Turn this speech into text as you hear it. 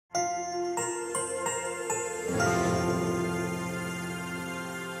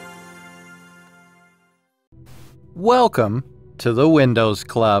Welcome to the Windows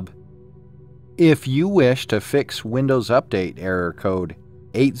Club. If you wish to fix Windows Update error code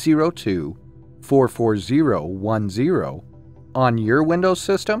 0x80244010 on your Windows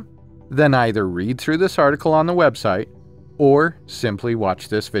system, then either read through this article on the website or simply watch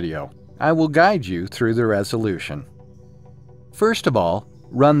this video. I will guide you through the resolution. First of all,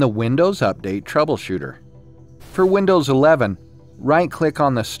 run the Windows Update troubleshooter. For Windows 11, right-click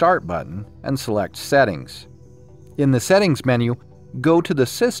on the Start button and select Settings. In the Settings menu, go to the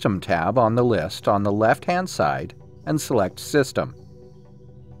System tab on the list on the left-hand side and select System.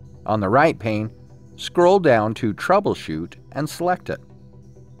 On the right pane, scroll down to Troubleshoot and select it.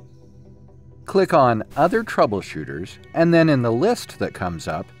 Click on Other Troubleshooters, and then in the list that comes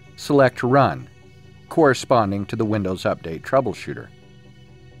up, select Run, corresponding to the Windows Update troubleshooter.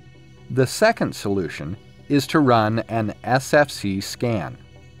 The second solution is to run an SFC Scan.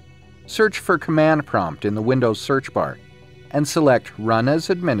 Search for Command Prompt in the Windows search bar and select Run as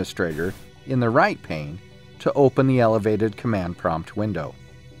Administrator in the right pane to open the elevated Command Prompt window.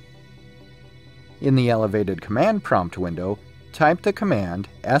 In the elevated Command Prompt window, type the command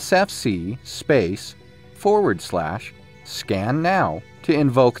SFC//scan now to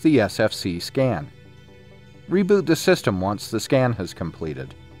invoke the SFC Scan. Reboot the system once the scan has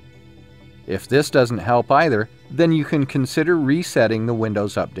completed. If this doesn't help either, then you can consider resetting the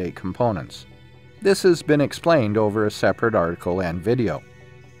Windows Update components. This has been explained over a separate article and video.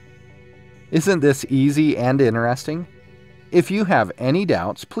 Isn't this easy and interesting? If you have any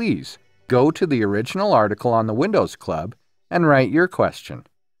doubts, please go to the original article on the Windows Club and write your question.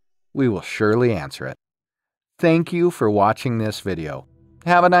 We will surely answer it. Thank you for watching this video.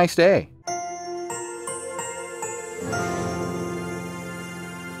 Have a nice day.